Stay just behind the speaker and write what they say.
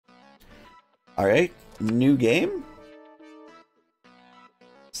Alright, new game.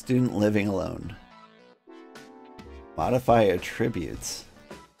 Student living alone. Modify attributes.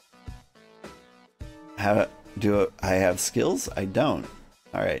 Do I have skills? I don't.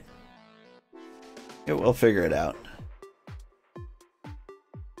 Alright. Yeah, we'll figure it out.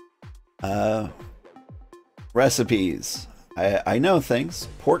 Recipes. I know things.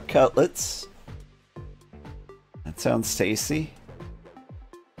 Pork cutlets. That sounds tasty.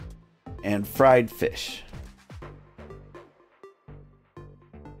 And fried fish.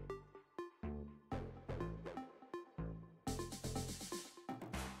 I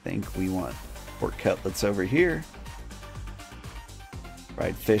think we want pork cutlets over here.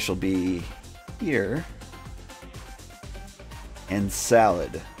 Fried fish will be here. And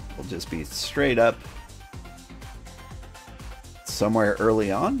salad will just be straight up somewhere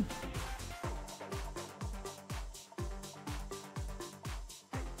early on.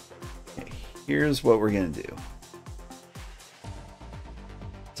 Okay, here's what we're gonna do.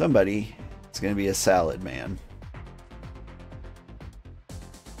 Somebody is gonna be a salad man.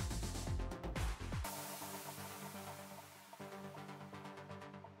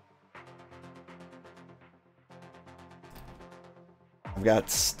 I've got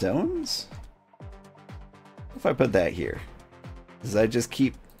stones? What if I put that here? Does that just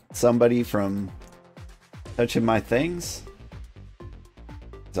keep somebody from touching my things?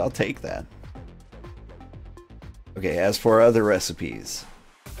 'Cause I'll take that. Okay, as for other recipes.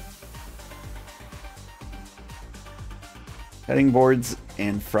 Cutting boards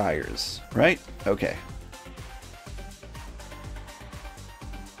and fryers, right? Okay.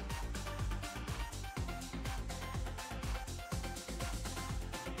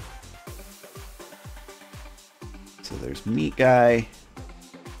 So there's meat guy.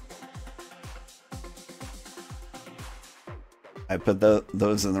 I put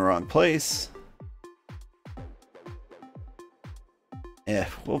those in the wrong place. Yeah,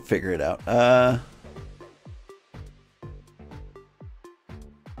 we'll figure it out.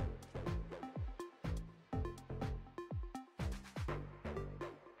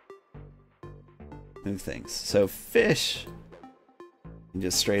 New things. So fish can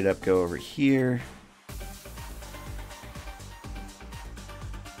just straight up go over here.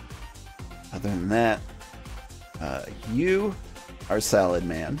 Other than that, you are salad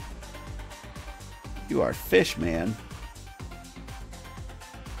man. You are fish man.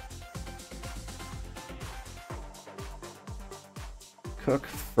 Cook,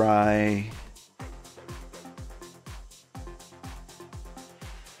 fry.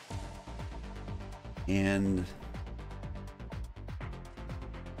 And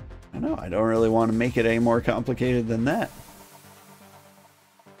I don't know, I don't really want to make it any more complicated than that.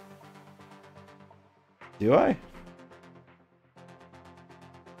 Do I?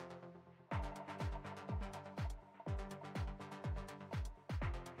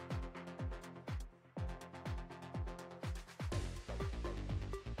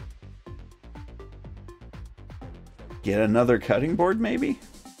 Get another cutting board, maybe?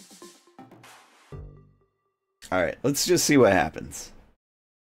 Alright, let's just see what happens.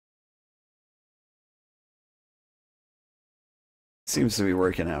 Seems to be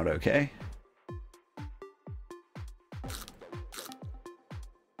working out okay.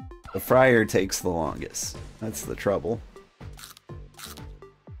 The fryer takes the longest. That's the trouble.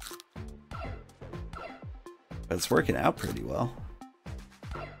 But it's working out pretty well.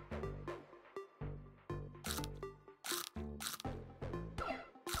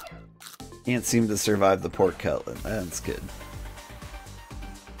 Can't seem to survive the pork cutlet. That's good.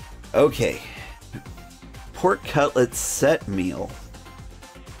 Okay. Pork cutlet set meal.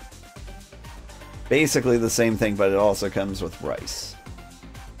 Basically the same thing, but it also comes with rice.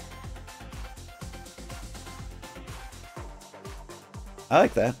 I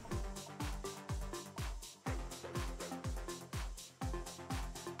like that.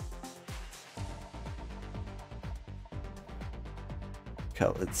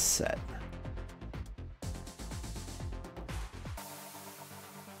 Cutlet set.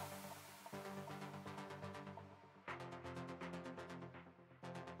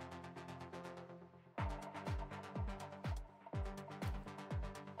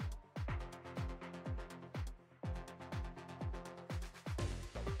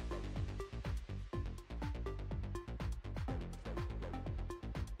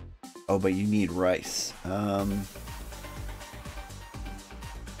 Oh, but you need rice.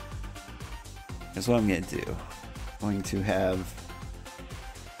 Here's what I'm going to do. I'm going to have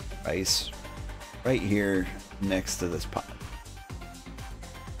rice right here next to this pot.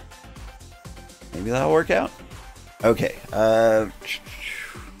 Maybe that'll work out. Okay.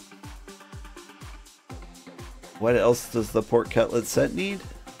 What else does the pork cutlet set need?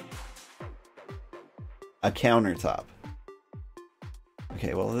 A countertop.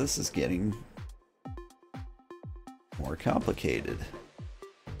 Okay, well, this is getting more complicated.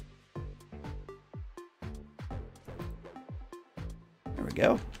 There we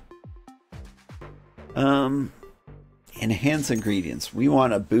go. Enhance ingredients. We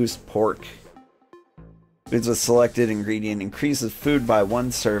want to boost pork. Foods with selected ingredient increases food by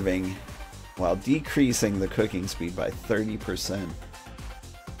 1 serving while decreasing the cooking speed by 30%.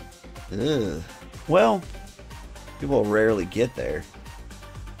 Ugh. Well, people rarely get there.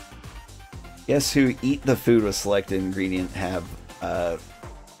 Guess who eat the food with selected ingredient have a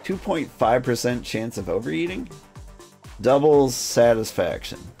 2.5% chance of overeating? Doubles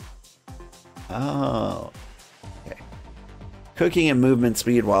satisfaction. Oh. Okay. Cooking and movement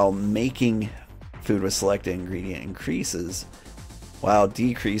speed while making food with selected ingredient increases while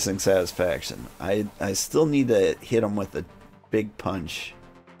decreasing satisfaction. I still need to hit them with a big punch.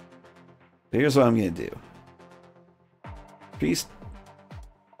 Here's what I'm going to do. Increase.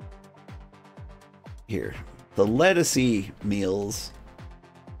 Here. The lettucey meals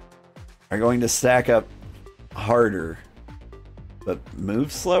are going to stack up harder, but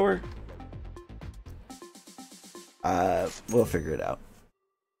move slower. We'll figure it out.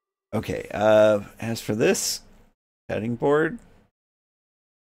 Okay, as for this cutting board,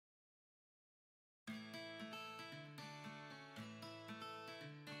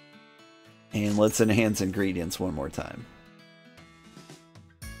 and let's enhance ingredients one more time.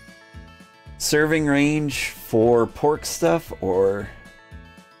 Serving range for pork stuff or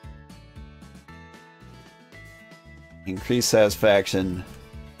increase satisfaction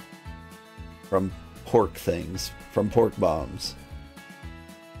from pork things, from pork bombs.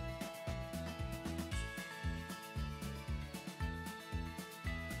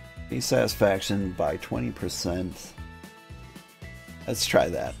 Increase satisfaction by 20%. Let's try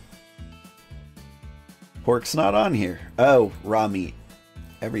that. Pork's not on here. Oh, raw meat.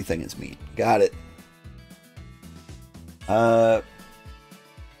 Everything is meat. Got it.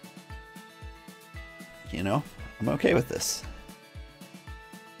 You know, I'm okay with this.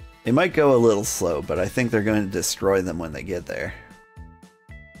 They might go a little slow, but I think they're going to destroy them when they get there.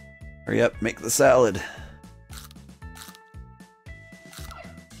 Hurry up, make the salad.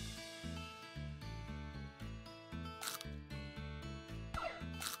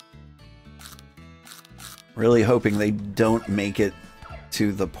 Really hoping they don't make it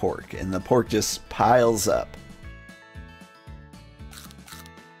to the pork, and the pork just piles up.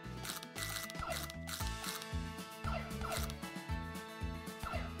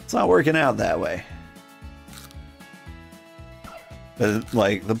 It's not working out that way. But,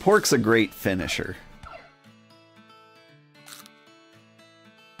 like, the pork's a great finisher.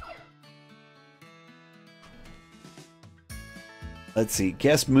 Let's see.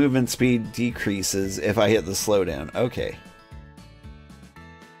 Guess movement speed decreases if I hit the slowdown. Okay.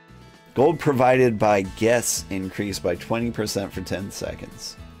 Gold provided by guess increased by 20% for 10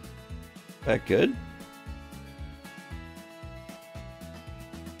 seconds. That good?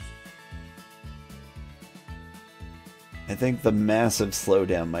 I think the massive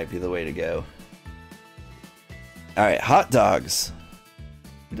slowdown might be the way to go. Alright, hot dogs.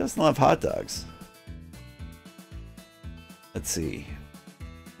 Who doesn't love hot dogs? Let's see.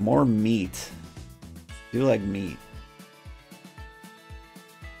 More meat. I do like meat.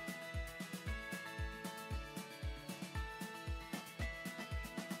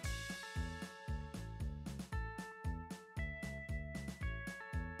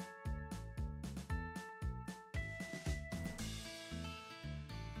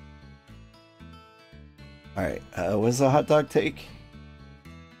 Alright, what does the hot dog take?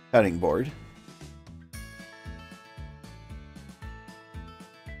 Cutting board.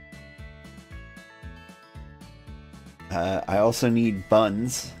 I also need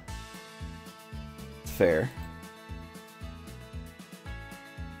buns. Fair.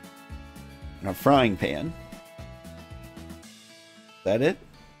 And a frying pan. Is that it?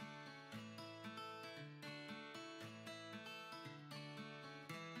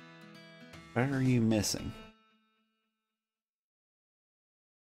 What are you missing?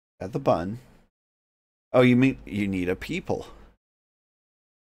 Got the bun. Oh, you mean you need a people.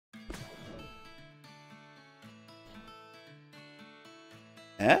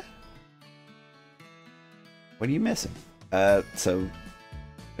 Eh? What are you missing? So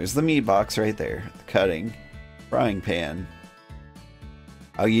there's the meat box right there. The cutting. Frying pan.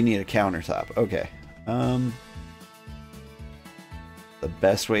 Oh, you need a countertop. Okay. The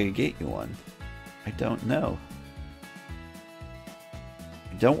best way to get you one? I don't know.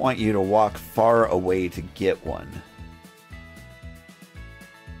 I don't want you to walk far away to get one.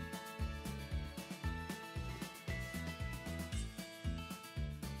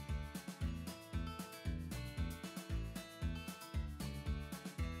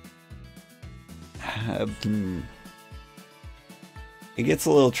 It gets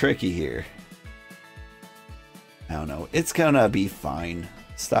a little tricky here. I don't know. It's gonna be fine.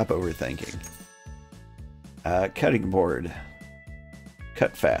 Stop overthinking. Cutting board.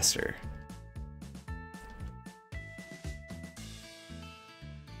 Cut faster.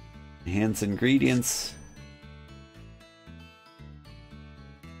 Enhance ingredients.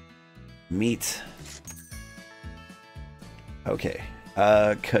 Meat. Okay.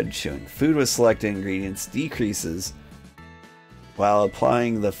 Cud chewing. Food with selected ingredients decreases while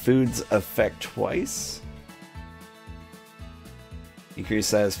applying the food's effect twice. Increase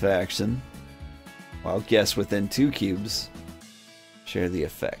satisfaction. While guests within 2 cubes share the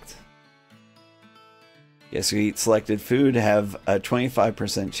effect. Guests who eat selected food have a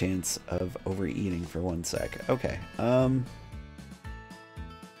 25% chance of overeating for 1 sec. Okay.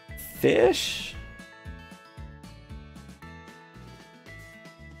 Fish?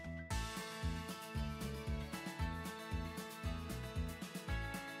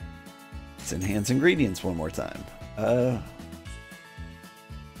 Let's enhance ingredients one more time.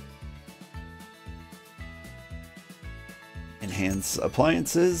 Enhance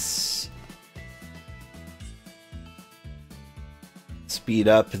appliances. Speed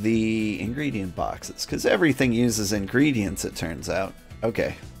up the ingredient boxes, because everything uses ingredients, it turns out.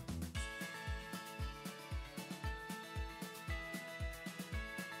 Okay.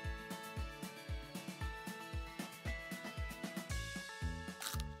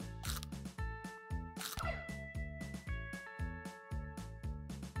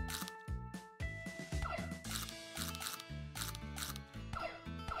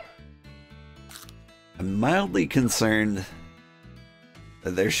 I'm mildly concerned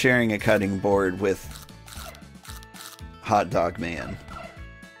that they're sharing a cutting board with Hot Dog Man.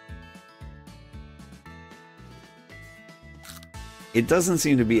 It doesn't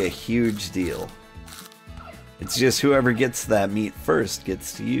seem to be a huge deal. It's just whoever gets that meat first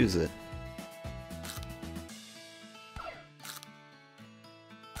gets to use it.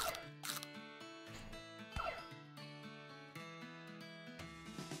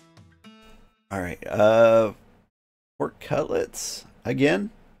 Alright, pork cutlets again.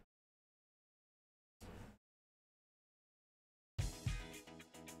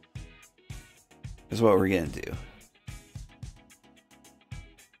 Is what we're gonna do.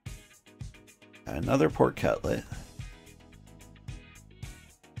 Another pork cutlet.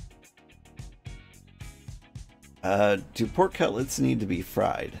 Do pork cutlets need to be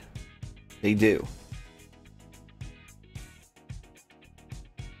fried? They do.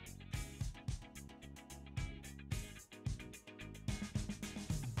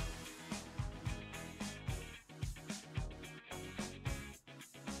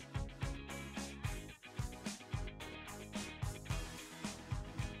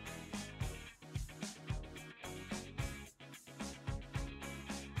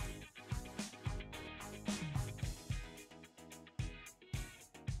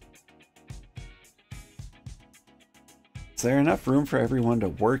 Is there enough room for everyone to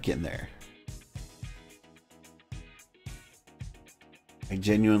work in there? I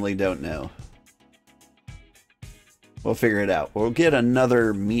genuinely don't know. We'll figure it out. We'll get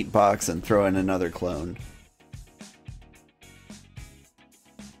another meat box and throw in another clone.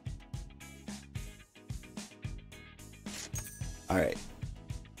 Alright.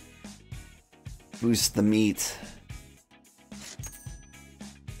 Boost the meat.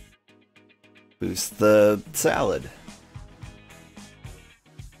 Boost the salad.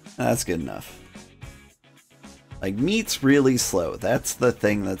 That's good enough. Like, meat's really slow. That's the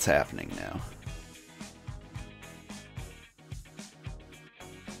thing that's happening now.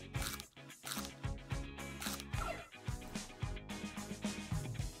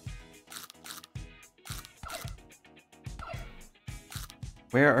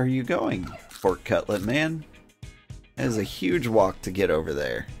 Where are you going, pork cutlet man? That is a huge walk to get over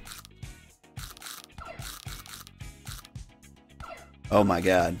there. Oh my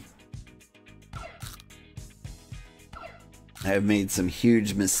god. I have made some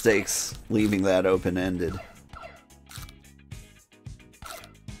huge mistakes leaving that open-ended.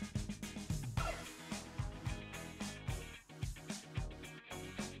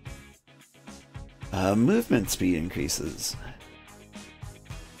 Movement speed increases.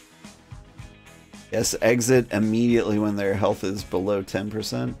 Yes, exit immediately when their health is below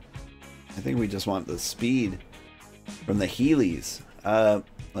 10%. I think we just want the speed from the Heelys.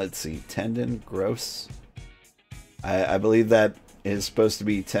 let's see, tendon, gross. I believe that is supposed to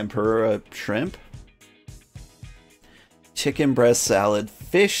be tempura shrimp. Chicken breast salad,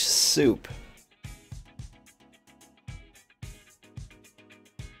 fish soup.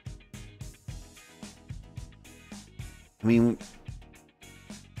 I mean,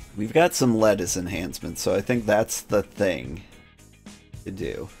 we've got some lettuce enhancements, so I think that's the thing to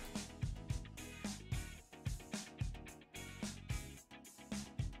do.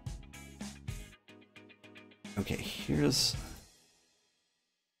 Okay, here's...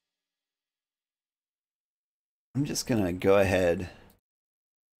 I'm just gonna go ahead,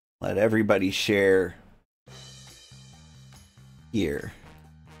 let everybody share here.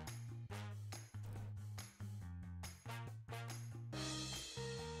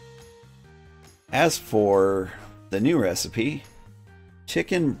 As for the new recipe,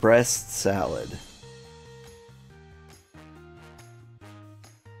 chicken breast salad.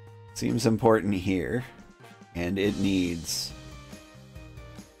 Seems important here, and it needs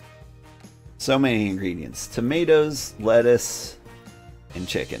so many ingredients: tomatoes, lettuce, and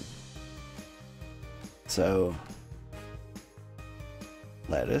chicken. So,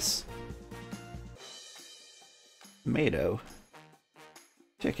 lettuce, tomato,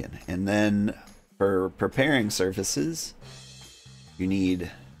 chicken. And then for preparing surfaces, you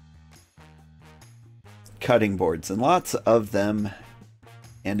need cutting boards, and lots of them,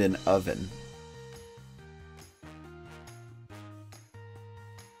 and an oven.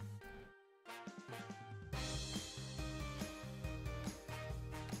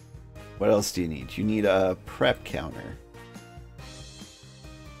 What else do you need? You need a prep counter.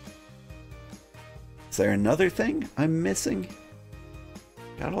 Is there another thing I'm missing?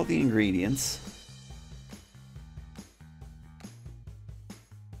 Got all the ingredients.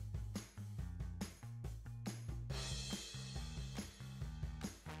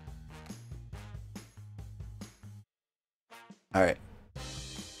 Alright.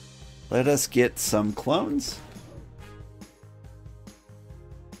 Let us get some clones.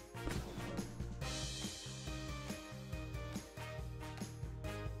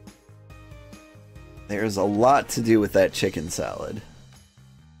 There's a lot to do with that chicken salad.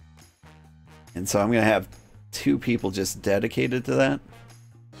 And so I'm going to have 2 people just dedicated to that.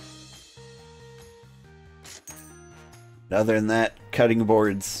 But other than that, cutting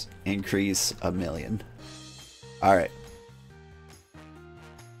boards increase 1,000,000. Alright.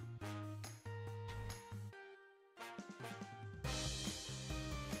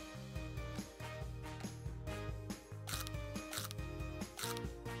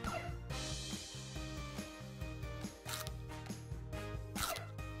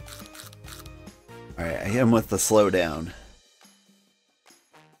 Alright, I hit him with the slowdown.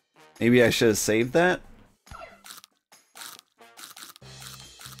 Maybe I should have saved that?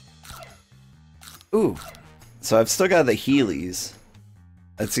 Ooh. So I've still got the Heelys.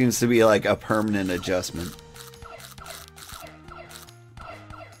 That seems to be like a permanent adjustment.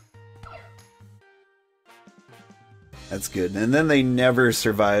 That's good. And then they never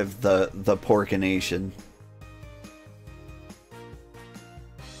survive the porkination.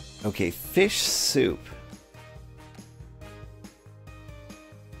 Okay, fish soup.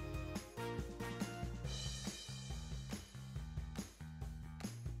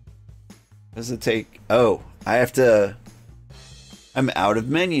 Does it take... Oh, I have to... I'm out of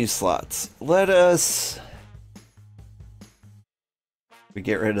menu slots. Let us... We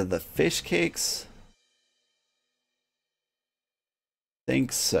get rid of the fish cakes?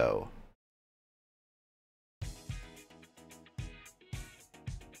 Think so.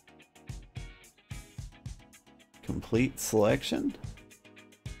 Complete selection?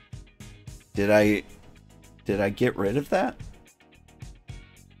 Did I get rid of that?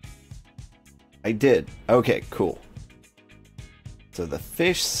 I did. Okay, cool. So the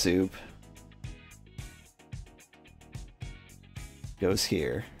fish soup goes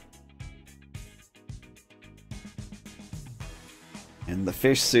here. And the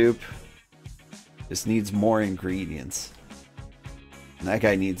fish soup just needs more ingredients. And that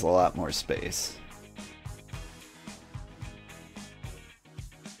guy needs a lot more space.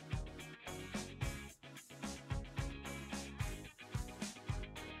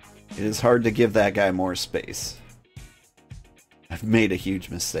 It is hard to give that guy more space. I've made a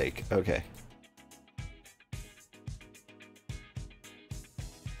huge mistake. Okay.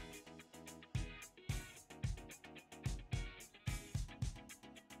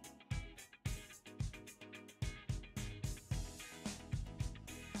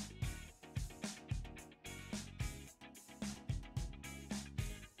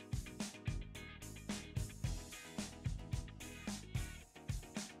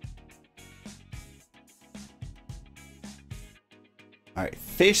 Alright,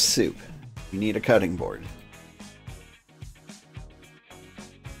 fish soup. You need a cutting board.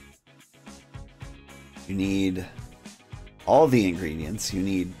 You need all the ingredients. You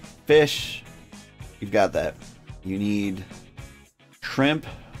need fish. You've got that. You need shrimp,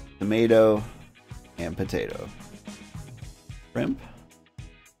 tomato, and potato. Shrimp.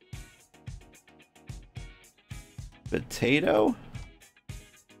 Potato.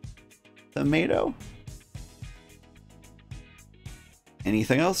 Tomato.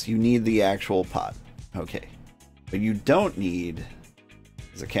 Anything else? You need the actual pot. Okay. What you don't need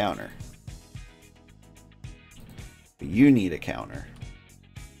is a counter. But you need a counter.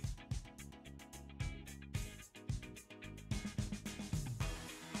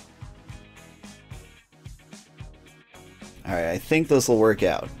 Alright, I think this will work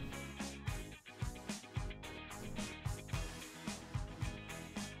out.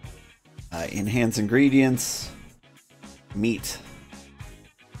 Enhance ingredients. Meat.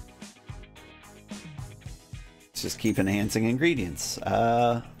 Let's just keep enhancing ingredients.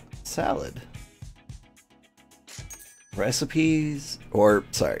 Salad. Recipes. Or,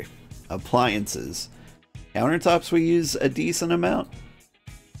 sorry, appliances. Countertops we use a decent amount.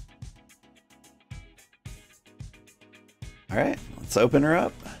 Alright, let's open her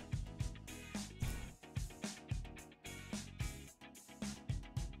up.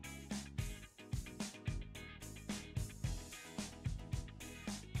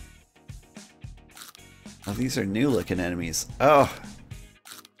 Oh, these are new looking enemies. Oh,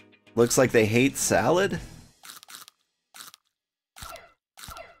 looks like they hate salad.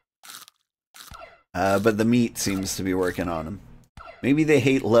 But the meat seems to be working on them. Maybe they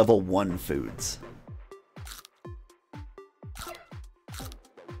hate level 1 foods.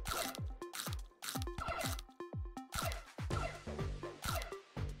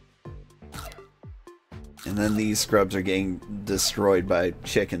 And then these scrubs are getting destroyed by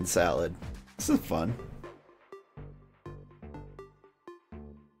chicken salad. This is fun.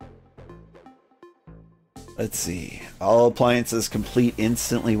 Let's see. All appliances complete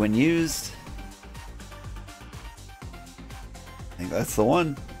instantly when used. I think that's the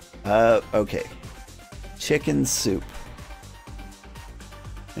one. Okay. Chicken soup.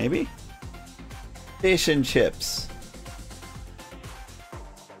 Maybe? Fish and chips.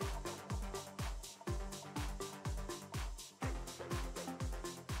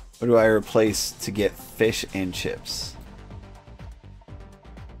 What do I replace to get fish and chips?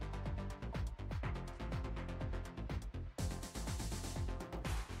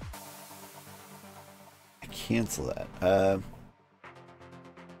 I cancel that.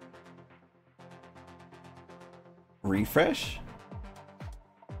 Refresh?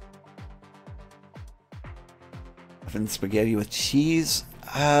 Muffin spaghetti with cheese?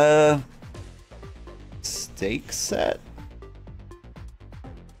 Steak set?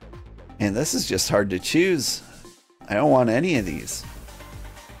 And this is just hard to choose. I don't want any of these.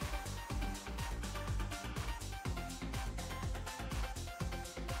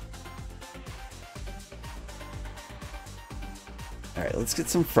 Alright, let's get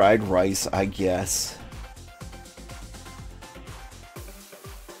some fried rice, I guess.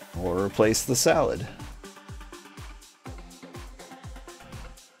 Or replace the salad.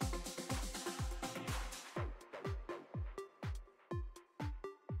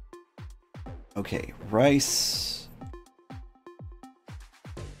 Okay, rice.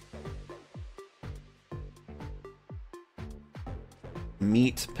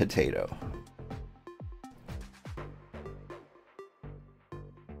 Meat, potato.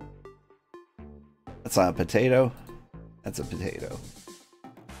 That's not a potato. That's a potato.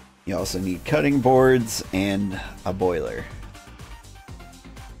 You also need cutting boards and a boiler.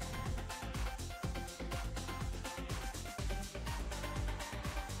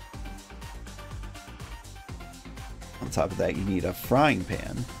 On top of that, you need a frying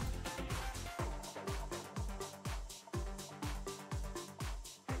pan.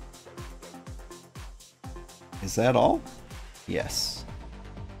 Is that all? Yes.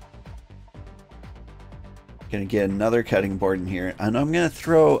 Gonna get another cutting board in here, and I'm gonna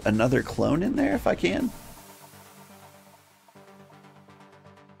throw another clone in there if I can.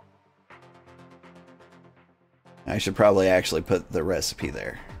 I should probably actually put the recipe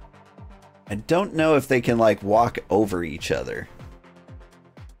there. I don't know if they can like walk over each other.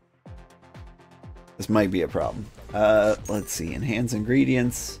 This might be a problem. Let's see, enhance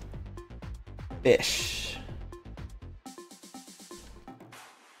ingredients. Fish.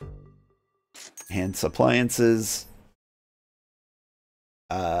 Enhance appliances.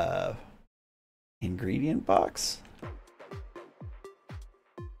 Ingredient box.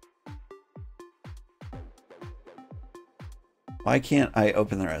 Why can't I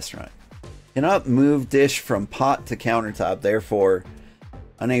open the restaurant? Cannot move dish from pot to countertop, therefore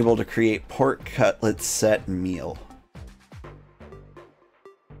unable to create pork cutlet set meal.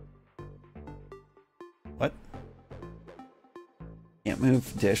 What? Can't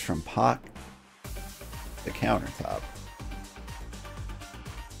move dish from pot to countertop.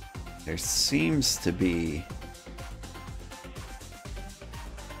 There seems to be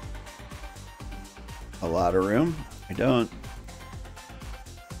a lot of room. I don't.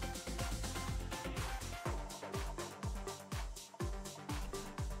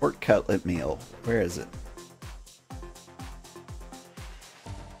 Pork cutlet meal. Where is it?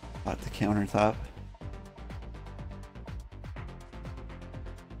 Pot to countertop.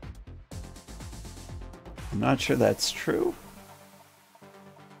 I'm not sure that's true.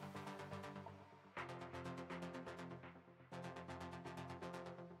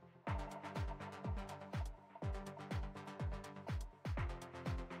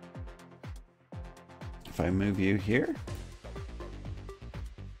 If I move you here.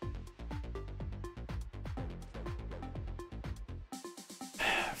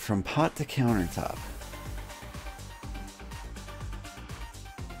 From pot to countertop.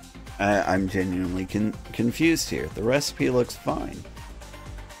 I'm genuinely confused here. The recipe looks fine.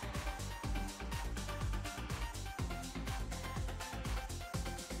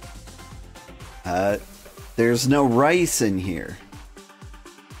 There's no rice in here.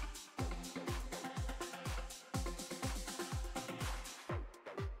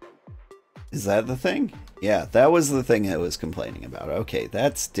 Is that the thing? Yeah, that was the thing I was complaining about. Okay,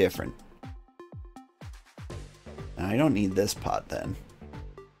 that's different. I don't need this pot then.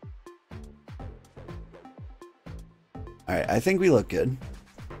 Alright, I think we look good.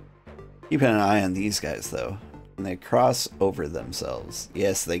 Keep an eye on these guys though. Can they cross over themselves?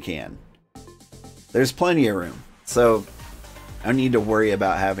 Yes, they can. There's plenty of room, so I don't need to worry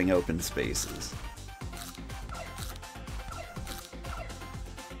about having open spaces.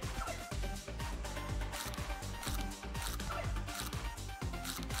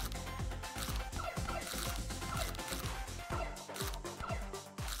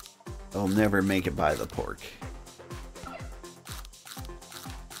 They'll never make it by the pork.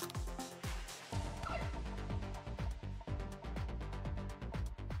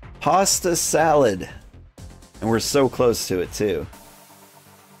 Pasta salad. And we're so close to it too.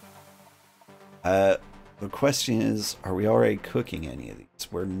 The question is, are we already cooking any of these?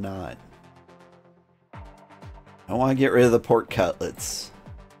 We're not. I want to get rid of the pork cutlets.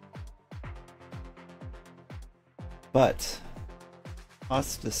 But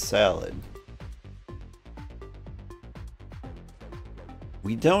pasta salad.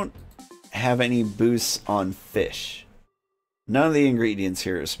 We don't have any boosts on fish. None of the ingredients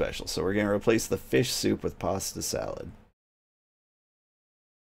here are special, so we're going to replace the fish soup with pasta salad.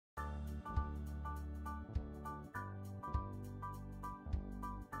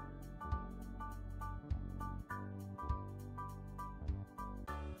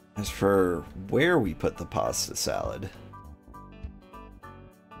 As for where we put the pasta salad,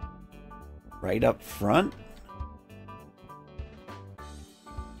 right up front?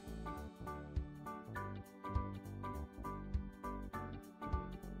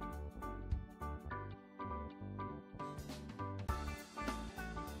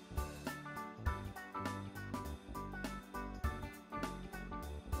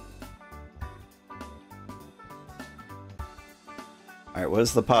 Alright, what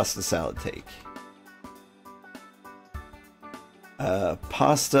does the pasta salad take?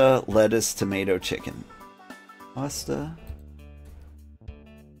 Pasta, lettuce, tomato, chicken. Pasta,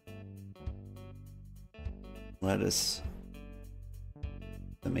 lettuce,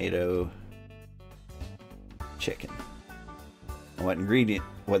 tomato, chicken. And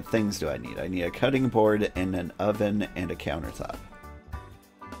what things do I need? I need a cutting board and an oven and a countertop.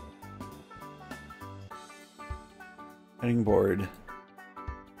 Cutting board,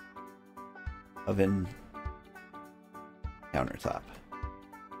 oven, countertop.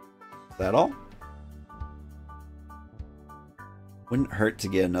 Is that all? Wouldn't hurt to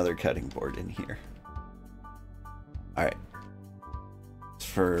get another cutting board in here. Alright.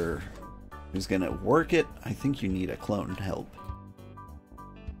 For who's gonna work it, I think you need a clone to help.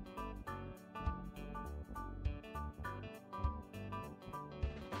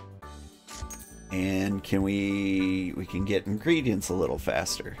 And can we can get ingredients a little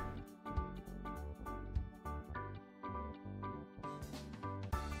faster.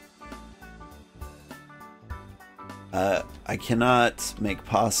 I cannot make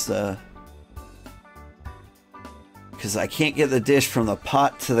pasta because I can't get the dish from the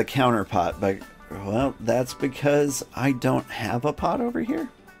pot to the counter pot, but Well, that's because I don't have a pot over here.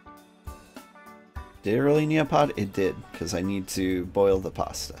 Did it really need a pot? It did, because I need to boil the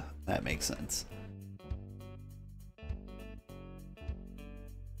pasta. That makes sense.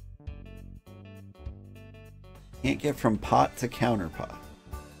 Can't get from pot to counter pot.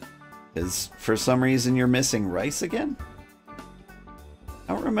 Is for some reason you're missing rice again?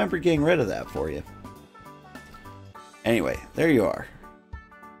 I don't remember getting rid of that for you. Anyway, there you are.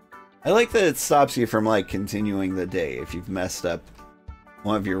 I like that it stops you from like continuing the day if you've messed up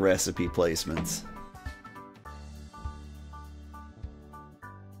one of your recipe placements.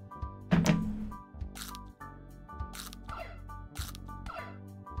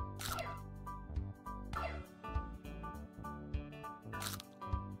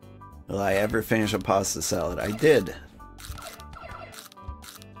 Will I ever finish a pasta salad? I did.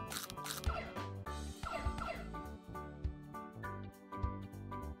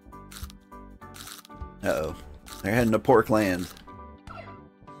 Uh-oh. They're heading to Porkland.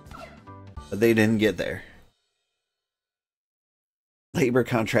 But they didn't get there. Labor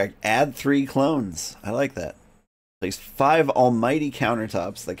contract. Add 3 clones. I like that. Place 5 almighty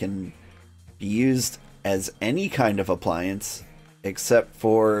countertops that can be used as any kind of appliance except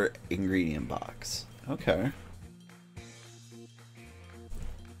for ingredient box. Okay.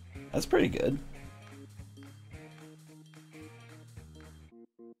 That's pretty good.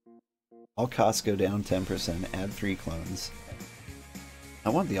 All costs go down 10%. Add 3 clones. I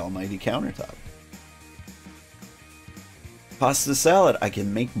want the almighty countertop. Pasta salad. I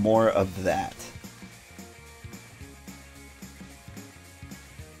can make more of that.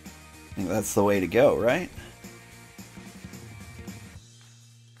 I think that's the way to go, right?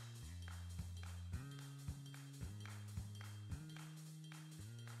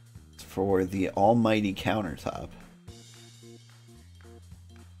 For the almighty countertop.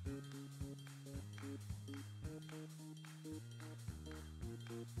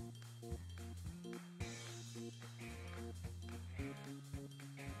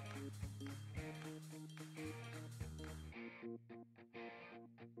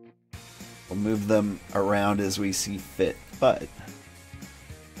 We'll move them around as we see fit, but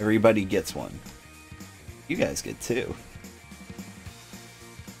everybody gets one. You guys get 2.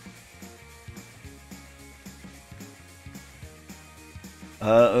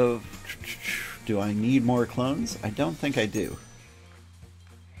 Do I need more clones? I don't think I do.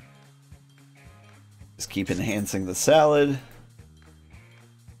 Just keep enhancing the salad.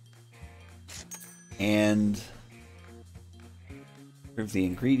 And improve the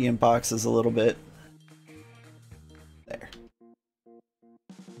ingredient boxes a little bit. There.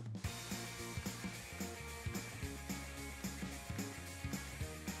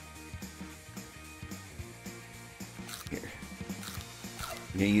 Here.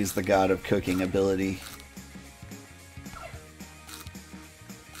 I'm gonna use the God of Cooking ability.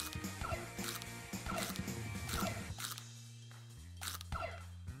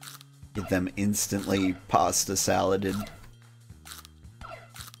 Get them instantly pasta saladed.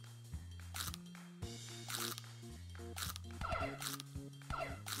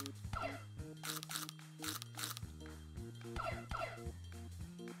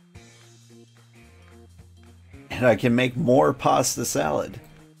 And I can make more pasta salad.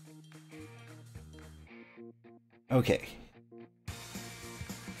 Okay.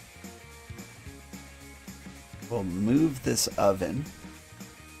 We'll move this oven.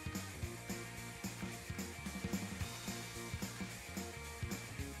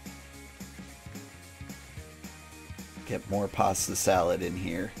 Get more pasta salad in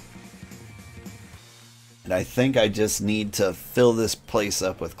here. And I think I just need to fill this place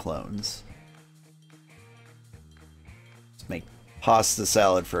up with clones. Let's make pasta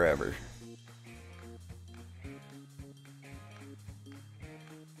salad forever.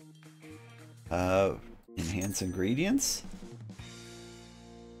 Enhance ingredients.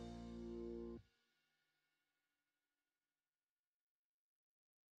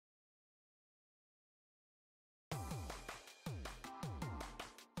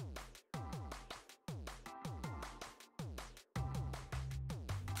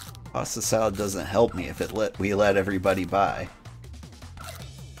 Pasta salad doesn't help me if we let everybody buy.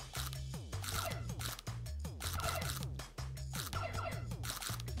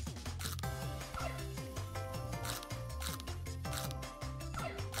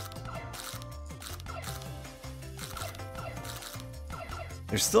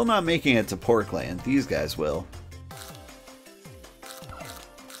 They're still not making it to Porkland. These guys will.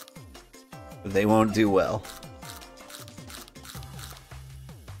 But they won't do well.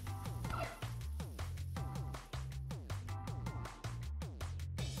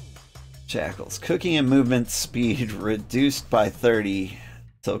 Shackles. Cooking and movement speed reduced by 30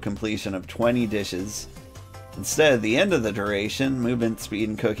 till completion of 20 dishes. Instead, at the end of the duration, movement speed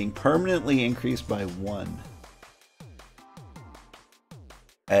and cooking permanently increased by 1.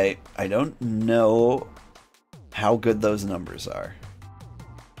 I don't know how good those numbers are.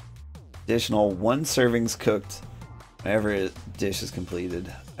 Additional 1 servings cooked whenever a dish is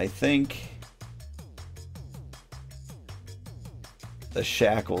completed. I think the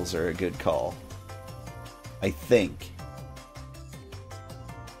shackles are a good call. I think.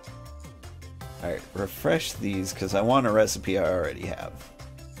 Alright, refresh these because I want a recipe I already have.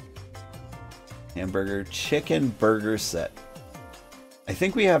 Hamburger, chicken burger set. I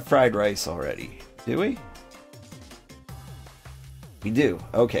think we have fried rice already. Do we? We do.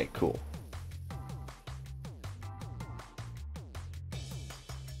 Okay, cool.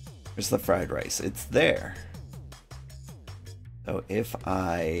 Where's the fried rice? It's there. So if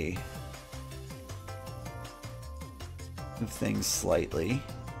I move things slightly,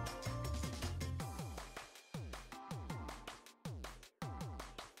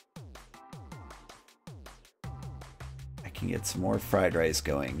 I can get some more fried rice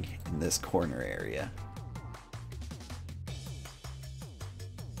going in this corner area.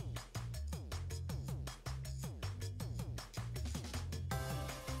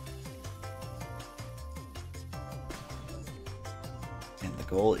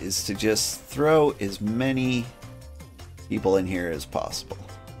 Goal is to just throw as many people in here as possible,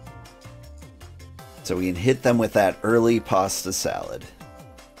 so we can hit them with that early pasta salad.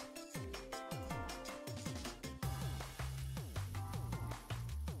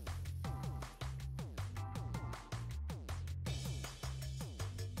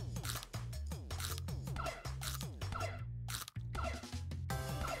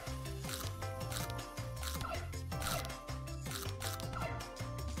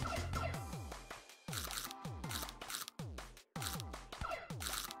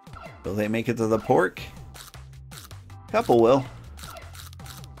 Will they make it to the pork? Couple will.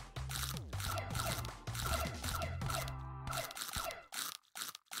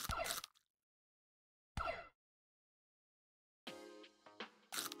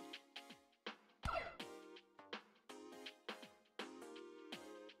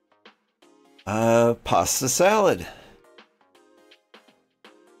 Pasta salad.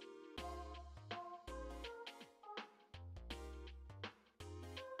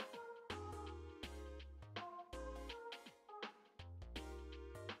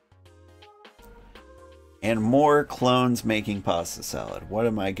 And more clones making pasta salad. What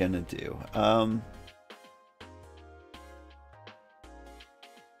am I gonna do? Gonna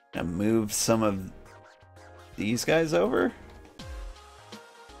move some of these guys over.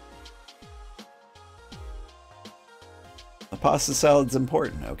 The pasta salad's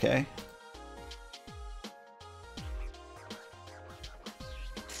important, okay?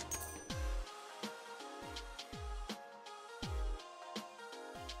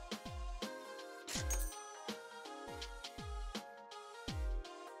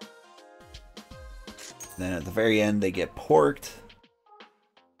 Then at the very end, they get porked.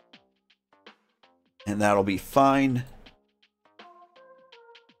 And that'll be fine.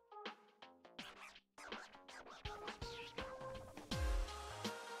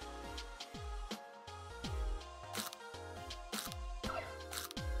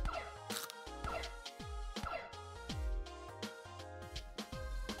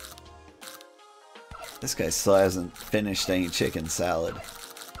 This guy still hasn't finished any chicken salad.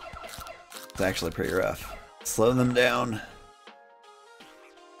 It's actually pretty rough. Slow them down.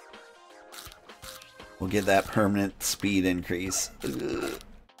 We'll get that permanent speed increase. Ugh.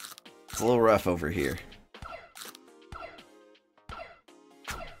 It's a little rough over here.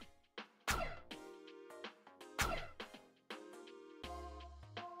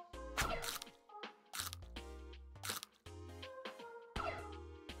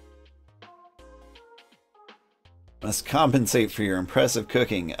 Must compensate for your impressive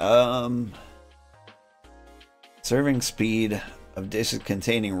cooking. Serving speed of dishes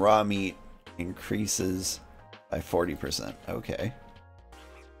containing raw meat increases by 40%. Okay.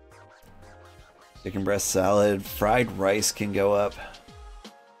 Chicken breast salad. Fried rice can go up.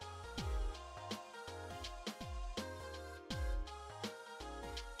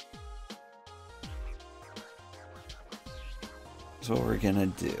 Here's what we're gonna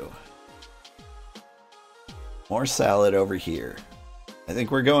do. More salad over here. I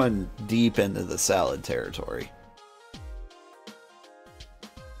think we're going deep into the salad territory.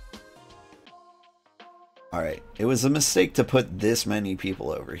 Alright, it was a mistake to put this many people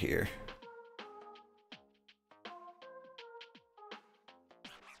over here.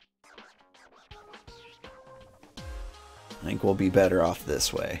 I think we'll be better off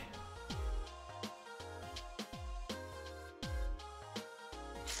this way.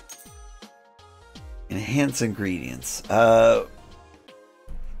 Enhance ingredients.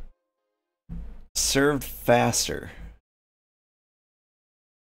 Served faster.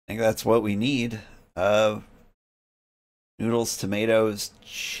 I think that's what we need. Noodles, tomatoes,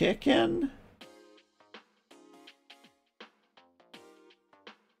 chicken.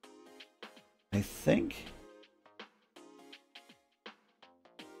 I think.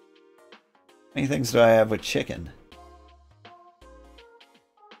 How many things do I have with chicken?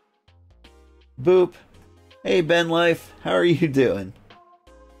 Boop. Hey, Ben Life. How are you doing?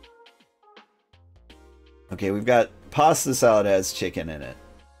 Okay, we've got pasta salad has chicken in it.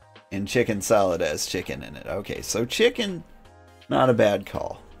 And chicken salad has chicken in it. Okay, so chicken, not a bad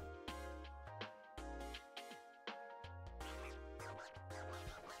call.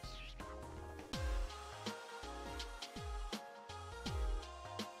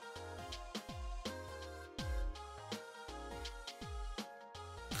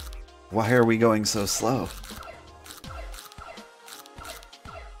 Why are we going so slow?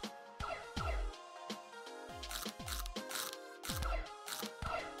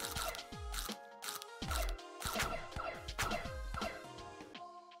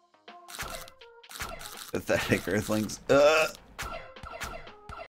 Pathetic earthlings.